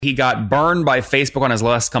He got burned by Facebook on his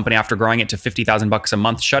last company after growing it to $50,000 a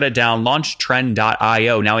month, shut it down, launched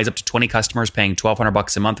Trend.io. Now he's up to 20 customers paying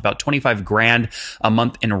 $1,200 a month, about 25 grand a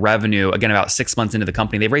month in revenue. Again, about 6 months into the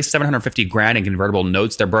company. They've raised 750 grand in convertible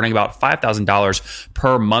notes. They're burning about $5,000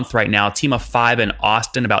 per month right now. Team of 5 in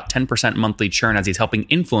Austin, about 10% monthly churn as he's helping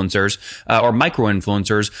influencers or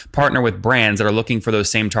micro-influencers partner with brands that are looking for those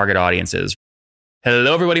same target audiences.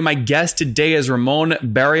 Hello, everybody. My guest today is Ramon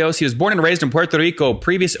Barrios. He was born and raised in Puerto Rico,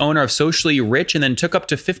 previous owner of Socially Rich, and then took up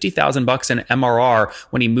to $50,000 in MRR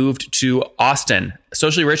when he moved to Austin.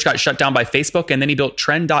 Socially Rich got shut down by Facebook, and then he built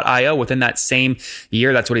Trend.io within that same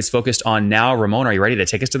year. That's what he's focused on now. Ramon, are you ready to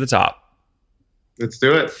take us to the top? Let's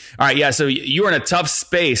do it. All right. Yeah. So you were in a tough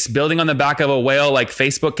space. Building on the back of a whale like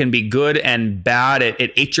Facebook can be good and bad.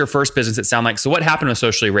 It ate your first business, it sounded like. So what happened with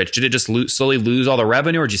Socially Rich? Did it just slowly lose all the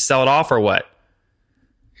revenue, or did you sell it off, or what?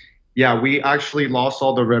 Yeah, we actually lost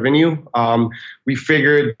all the revenue. We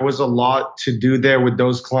figured there was a lot to do there with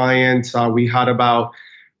those clients. We had about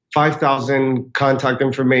 5,000 contact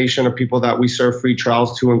information of people that we serve free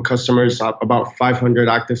trials to, and customers, about 500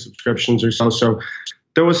 active subscriptions or so. So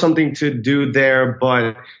there was something to do there,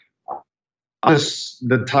 but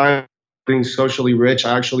the time being Socially Rich,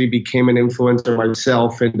 I actually became an influencer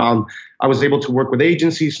myself, and I was able to work with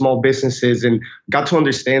agencies, small businesses, and got to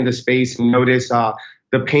understand the space and notice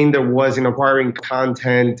the pain there was in acquiring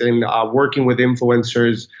content and working with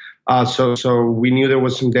influencers. So we knew there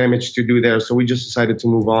was some damage to do there. So we just decided to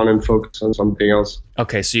move on and focus on something else.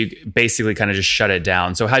 Okay, so you basically kind of just shut it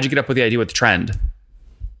down. So how'd you get up with the idea with Trend?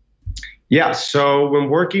 Yeah, so when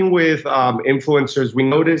working with influencers, we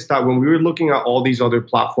noticed that when we were looking at all these other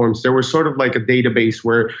platforms, there was sort of like a database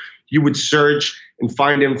where you would search and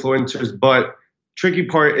find influencers, but tricky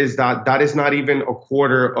part is that is not even a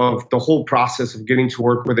quarter of the whole process of getting to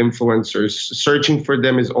work with influencers. Searching for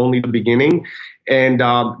them is only the beginning. And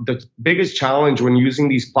the biggest challenge when using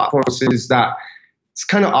these platforms is that it's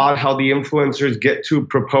kind of odd how the influencers get to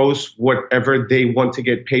propose whatever they want to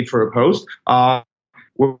get paid for a post.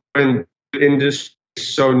 We're in this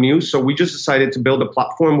so new. So we just decided to build a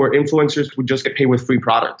platform where influencers would just get paid with free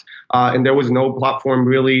product. And there was no platform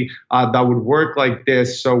really that would work like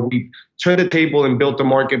this. So we turned the table and built a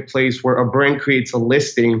marketplace where a brand creates a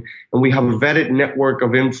listing, and we have a vetted network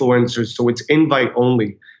of influencers. So it's invite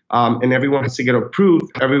only. And everyone has to get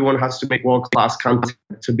approved. Everyone has to make world-class content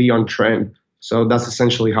to be on Trend. So that's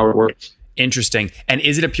essentially how it works. Interesting. And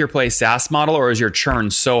is it a pure play SaaS model, or is your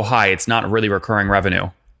churn so high it's not really recurring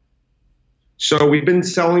revenue? So we've been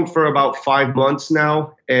selling for about 5 months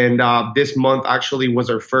now, and this month actually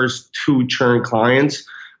was our first 2 churn clients.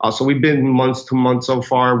 So we've been month to month so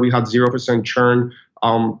far. We had 0% churn,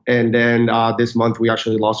 and then this month we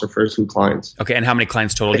actually lost our first 2 clients. Okay, and how many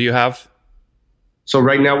clients total do you have? So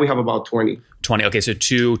right now we have about 20. 20. Okay, so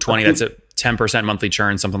 20. That's a 10% monthly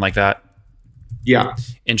churn, something like that. Yeah.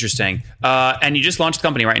 Interesting. And you just launched the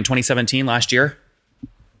company, right, in 2017, last year?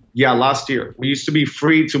 Yeah, last year. We used to be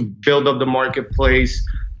free to build up the marketplace,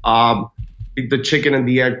 the chicken and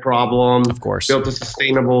the egg problem. Of course. Built a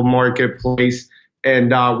sustainable marketplace.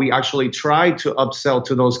 And we actually tried to upsell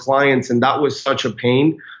to those clients, and that was such a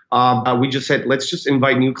pain. We just said, let's just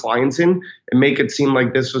invite new clients in and make it seem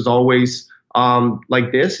like this was always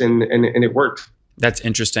like this, and it worked. That's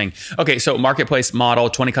interesting. Okay, so marketplace model,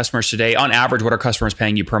 20 customers today. On average, what are customers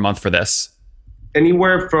paying you per month for this?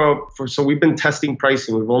 Anywhere so we've been testing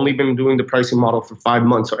pricing. We've only been doing the pricing model for 5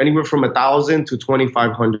 months. So anywhere from $1,000 to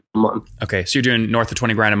 $2,500 a month. Okay, so you're doing north of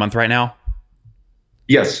 20 grand a month right now?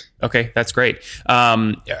 Yes. Okay, that's great.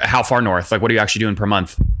 How far north? Like, what are you actually doing per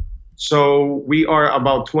month? So we are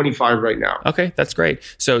about 25 right now. Okay, that's great.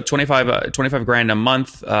 So 25 grand a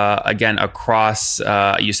month, again, across,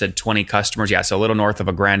 you said 20 customers. Yeah, so a little north of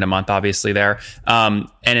 $1,000 a month, obviously there. And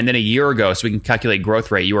then a year ago, so we can calculate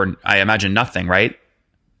growth rate, you were, I imagine, nothing, right?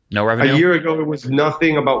 No revenue? A year ago, it was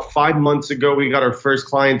nothing. About 5 months ago, we got our first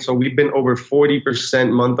client. So we've been over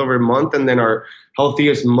 40% month over month. And then our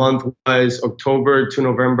healthiest month was October to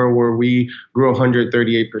November, where we grew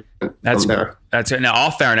 138% from there. That's it. Now,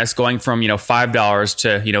 all fairness, going from $5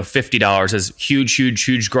 to $50 is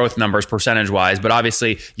huge growth numbers percentage wise. But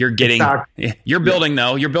obviously, you're getting you're building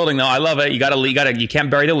though. I love it. You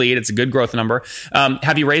can't bury the lead. It's a good growth number.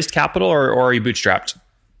 Have you raised capital or are you bootstrapped?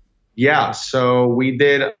 Yeah, so we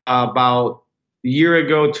did about a year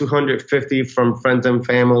ago 250 from friends and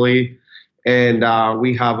family, and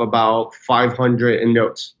we have about 500 in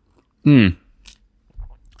notes.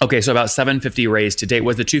 Okay, so about 750 raised to date.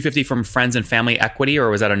 Was the 250 from friends and family equity, or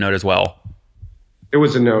was that a note as well? It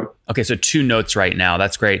was a note. Okay, so 2 notes right now.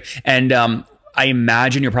 That's great. And I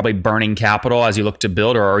imagine you're probably burning capital as you look to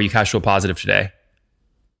build, or are you cash flow positive today?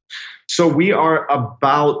 So we are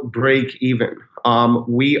about break even.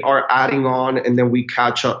 We are adding on, and then we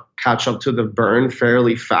catch up to the burn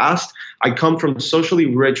fairly fast. I come from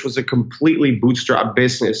Socially Rich, was a completely bootstrap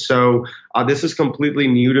business, so this is completely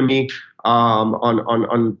new to me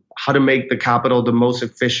on how to make the capital the most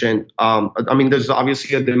efficient. I mean, there's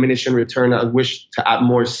obviously a diminishing return. I wish to add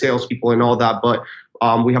more salespeople and all that, but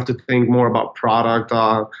we have to think more about product.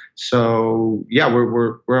 So yeah,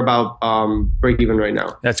 we're about break even right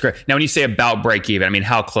now. That's great. Now, when you say about break even, I mean,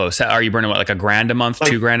 how close are you burning? What, like $1,000 a month,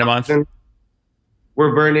 like $2,000 a month?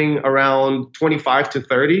 We're burning around 25 to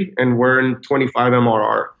 30, and we're in 25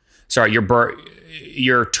 MRR. Sorry,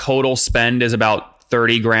 your total spend is about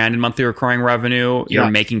 30 grand in monthly recurring revenue. You're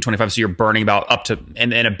making 25, so you're burning about up to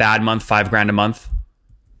in a bad month, 5 grand a month.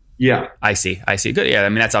 Yeah, I see. Good. Yeah, I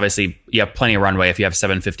mean, that's obviously, you have plenty of runway if you have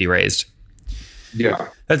 750 raised. Yeah,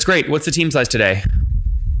 that's great. What's the team size today?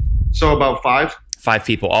 So about 5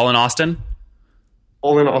 people, all in Austin.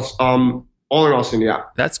 All in Austin. Yeah,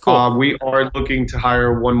 that's cool. We are looking to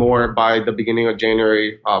hire one more by the beginning of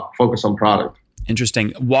January. Focus on product.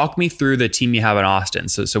 Interesting. Walk me through the team you have in Austin.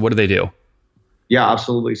 So what do they do? Yeah,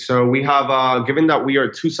 absolutely. So we have, given that we are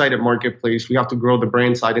a two-sided marketplace, we have to grow the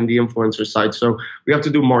brand side and the influencer side. So we have to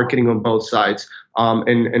do marketing on both sides,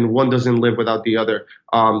 and one doesn't live without the other,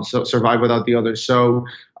 so survive without the other. So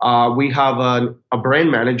we have a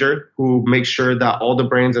brand manager who makes sure that all the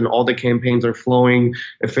brands and all the campaigns are flowing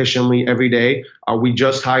efficiently every day. We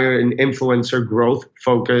just hired an influencer growth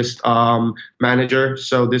focused manager.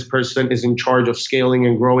 So this person is in charge of scaling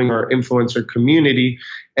and growing our influencer community,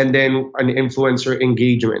 and then an influencer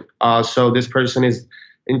engagement. So this person is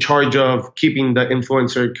in charge of keeping the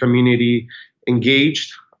influencer community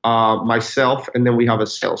engaged, myself, and then we have a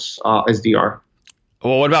sales SDR.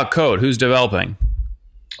 Well, what about code? Who's developing?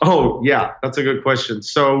 Oh, yeah, that's a good question.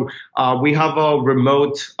 So we have a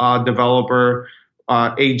remote developer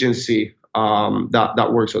agency that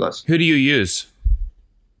works with us. Who do you use?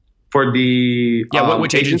 For the...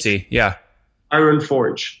 which agency? Yeah.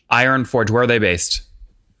 Ironforge. Ironforge. Where are they based?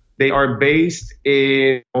 They are based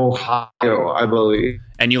in Ohio, I believe.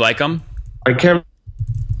 And you like them? I can't...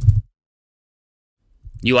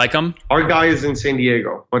 You like them? Our guy is in San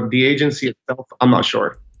Diego, but the agency itself, I'm not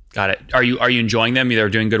sure. Got it. Are you enjoying them? They're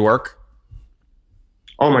doing good work?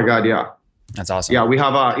 Oh my God, yeah. That's awesome. Yeah, we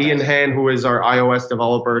have Ian Han, who is our iOS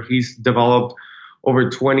developer. He's developed over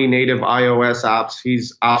 20 native iOS apps.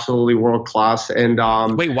 He's absolutely world class. And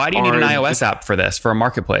wait, why do you need an iOS app for this, for a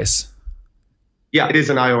marketplace? Yeah, it is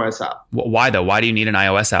an iOS app. Why though? Why do you need an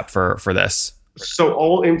iOS app for this? So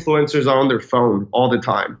all influencers are on their phone all the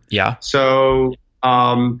time. Yeah. So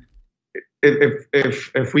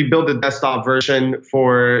if we build a desktop version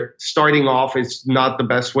for starting off, it's not the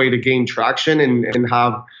best way to gain traction and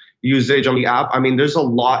have usage on the app. I mean, there's a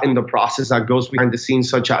lot in the process that goes behind the scenes,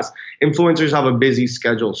 such as influencers have a busy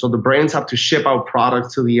schedule. So the brands have to ship out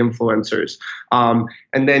products to the influencers. And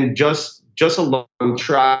then just alone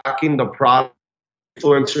tracking the product,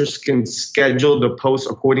 influencers can schedule the posts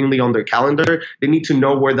accordingly on their calendar. They need to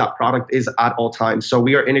know where that product is at all times. So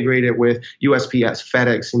we are integrated with USPS,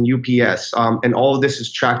 FedEx, and UPS, and all of this is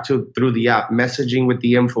tracked through the app. Messaging with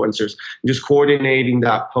the influencers, just coordinating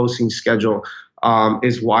that posting schedule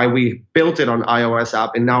is why we built it on iOS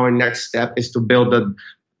app. And now our next step is to build a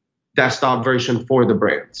desktop version for the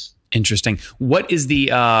brands. Interesting. What is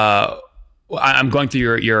the I'm going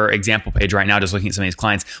through your example page right now, just looking at some of these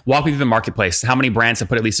clients. Walk me through the marketplace. How many brands have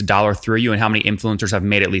put at least $1 through you, and how many influencers have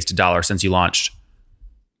made at least $1 since you launched?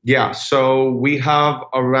 Yeah, so we have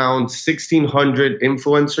around 1,600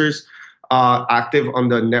 influencers active on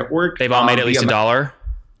the network. They've all made at least $1?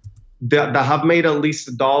 That have made at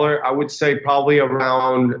least $1. I would say probably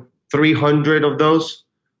around 300 of those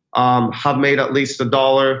have made at least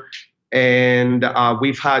 $1. And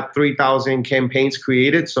we've had 3,000 campaigns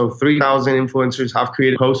created. So 3,000 influencers have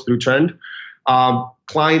created posts through Trend.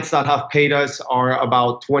 Clients that have paid us are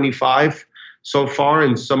about 25 so far.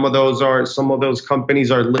 And some of those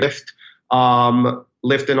companies are Lyft.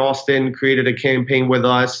 Lyft in Austin created a campaign with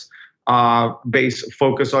us,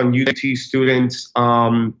 focus on UT students.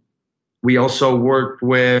 We also work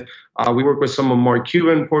with some of Mark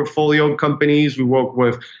Cuban portfolio companies. We work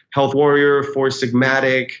with Health Warrior, Four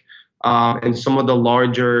Sigmatic, and some of the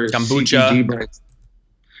larger Kombucha CPG brands.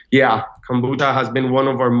 Yeah, Kombucha has been one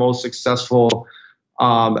of our most successful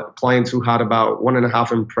clients who had about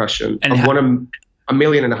 1.5 impressions, and 1.5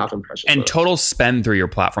 million impressions. And total spend through your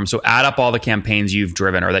platform. So add up all the campaigns you've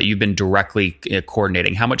driven or that you've been directly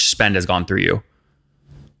coordinating. How much spend has gone through you?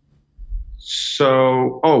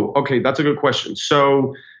 So, okay, that's a good question.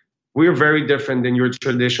 So We're very different than your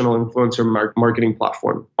traditional influencer marketing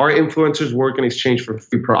platform. Our influencers work in exchange for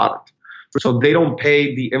free product. So they don't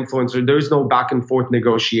pay the influencer. There's no back and forth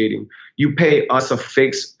negotiating. You pay us a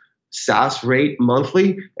fixed SaaS rate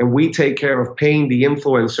monthly, and we take care of paying the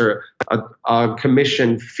influencer a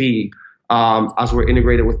commission fee as we're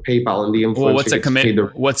integrated with PayPal, and the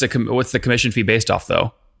influencer what's the commission fee based off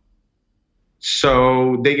though?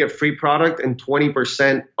 So they get free product and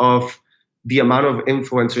 20% of the amount of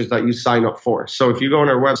influencers that you sign up for. So if you go on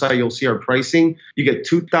our website, you'll see our pricing. You get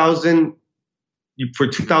 $2,000. For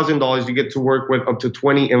 $2,000, you get to work with up to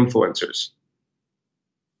 20 influencers.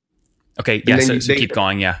 Okay. Yeah. So keep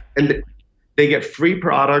going. Yeah. And they get free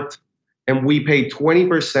product, and we pay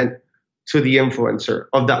 20% to the influencer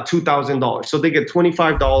of that $2,000. So they get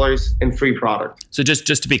 $25 in free product. So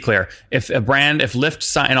just to be clear, if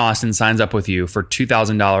Lyft in Austin signs up with you for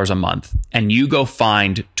 $2,000 a month, and you go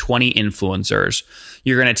find 20 influencers,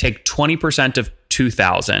 you're going to take 20% of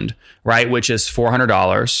 2,000, right? Which is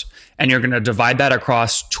 $400. And you're going to divide that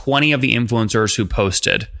across 20 of the influencers who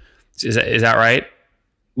posted. Is that right?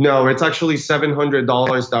 No, it's actually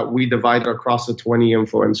 $700 that we divide across the 20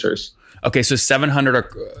 influencers. Okay, so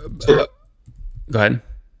 $700. Go ahead.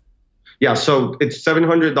 Yeah, so it's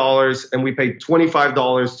 $700, and we pay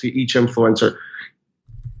 $25 to each influencer.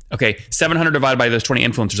 Okay, 700 divided by those 20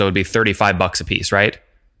 influencers, that would be $35 a piece, right?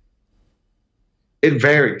 It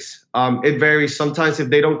varies. It varies. Sometimes if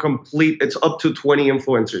they don't complete, it's up to 20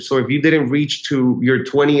 influencers. So if you didn't reach to your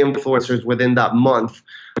 20 influencers within that month,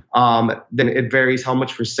 then it varies how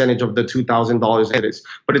much percentage of the $2,000 it is.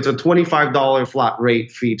 But it's a $25 flat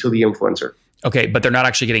rate fee to the influencer. Okay, but they're not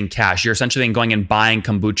actually getting cash. You're essentially going and buying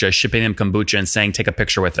kombucha, shipping them kombucha, and saying, take a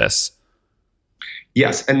picture with this.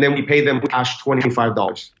 Yes, and then we pay them cash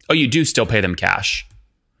 $25. Oh, you do still pay them cash?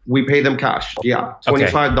 We pay them cash, yeah,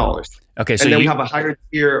 $25. Okay, so and then we have a higher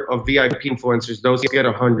tier of VIP influencers. Those get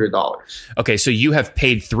 $100. Okay, so you have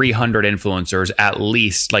paid 300 influencers at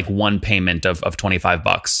least like one payment of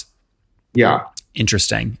 $25. Yeah.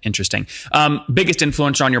 Interesting. Biggest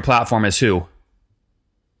influencer on your platform is who?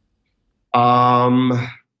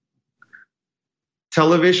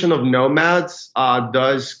 Television of Nomads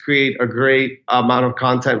does create a great amount of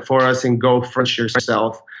content for us, and Go Fresh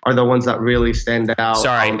Yourself are the ones that really stand out.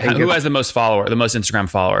 Sorry, who has the most Instagram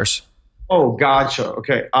followers? Oh, gotcha.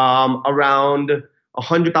 Okay. Around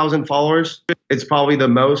 100,000 followers. It's probably the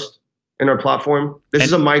most in our platform. This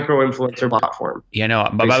is a micro-influencer platform. Yeah, no,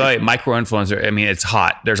 but by the way, micro-influencer, I mean, it's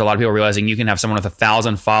hot. There's a lot of people realizing you can have someone with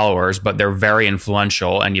 1,000 followers, but they're very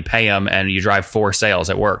influential, and you pay them and you drive 4 sales.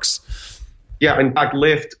 It works. Yeah, in fact,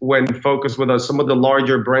 Lyft, when focused with us, some of the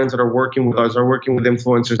larger brands that are working with us are working with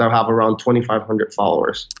influencers that have around 2,500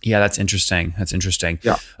 followers. Yeah, that's interesting.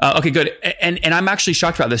 Yeah. Okay, good. And I'm actually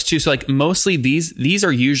shocked about this too. So like mostly these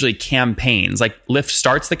are usually campaigns. Like Lyft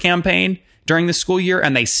starts the campaign during the school year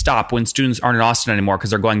and they stop when students aren't in Austin anymore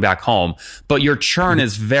because they're going back home. But your churn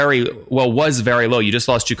is was very low. You just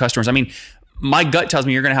lost 2 customers. I mean, my gut tells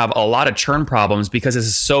me you're going to have a lot of churn problems because this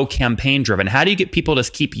is so campaign driven. How do you get people to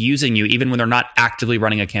keep using you even when they're not actively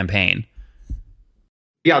running a campaign?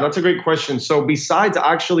 Yeah, that's a great question. So besides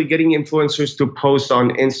actually getting influencers to post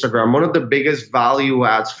on Instagram, one of the biggest value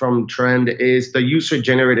adds from Trend is the user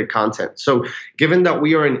generated content. So given that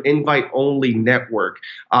we are an invite only network,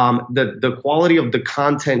 the quality of the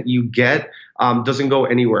content you get doesn't go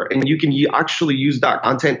anywhere. And you can actually use that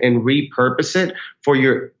content and repurpose it for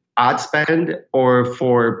your ad spend or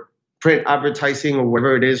for print advertising or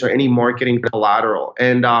whatever it is, or any marketing collateral.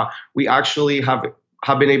 And we actually have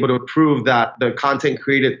been able to prove that the content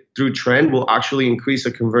created through Trend will actually increase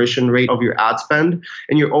the conversion rate of your ad spend.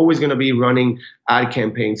 And you're always going to be running ad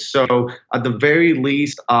campaigns. So at the very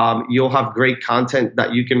least, you'll have great content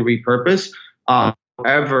that you can repurpose.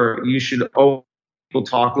 However, you should always be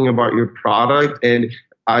talking about your product. And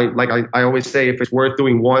I always say, if it's worth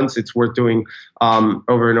doing once, it's worth doing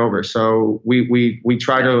over and over. So we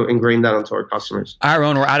try to ingrain that onto our customers. All right,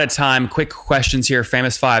 Rowan, we're out of time. Quick questions here.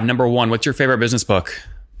 Famous 5. Number 1, what's your favorite business book?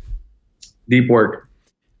 Deep Work.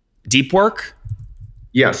 Deep Work?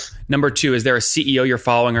 Yes. Number 2, is there a CEO you're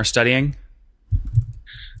following or studying?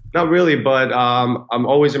 Not really, but I'm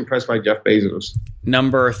always impressed by Jeff Bezos.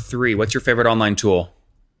 Number 3, what's your favorite online tool?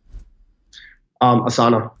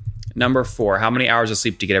 Asana. Number 4, how many hours of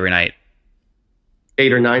sleep do you get every night?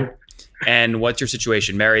 8 or 9. And what's your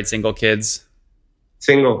situation? Married, single, kids?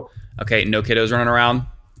 Single. Okay, no kiddos running around?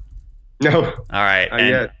 No. All right. Not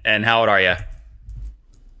yet. And how old are you?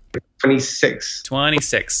 26.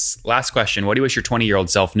 26. Last question. What do you wish your 20-year-old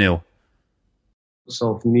self knew?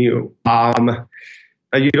 You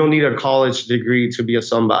don't need a college degree to be a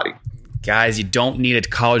somebody. Guys, you don't need a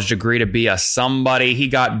college degree to be a somebody. He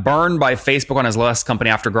got burned by Facebook on his last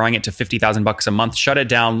company after growing it to $50,000 a month, shut it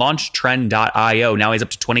down, launched Trend.io. Now he's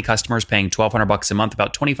up to 20 customers paying $1,200 a month,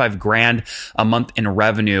 about 25 grand a month in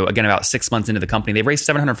revenue. Again, about 6 months into the company. They've raised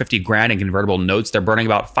 750 grand in convertible notes. They're burning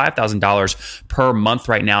about $5,000 per month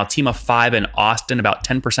right now. Team of 5 in Austin, about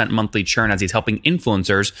 10% monthly churn as he's helping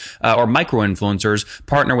influencers or micro influencers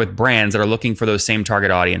partner with brands that are looking for those same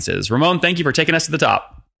target audiences. Ramon, thank you for taking us to the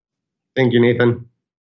top. Thank you, Nathan.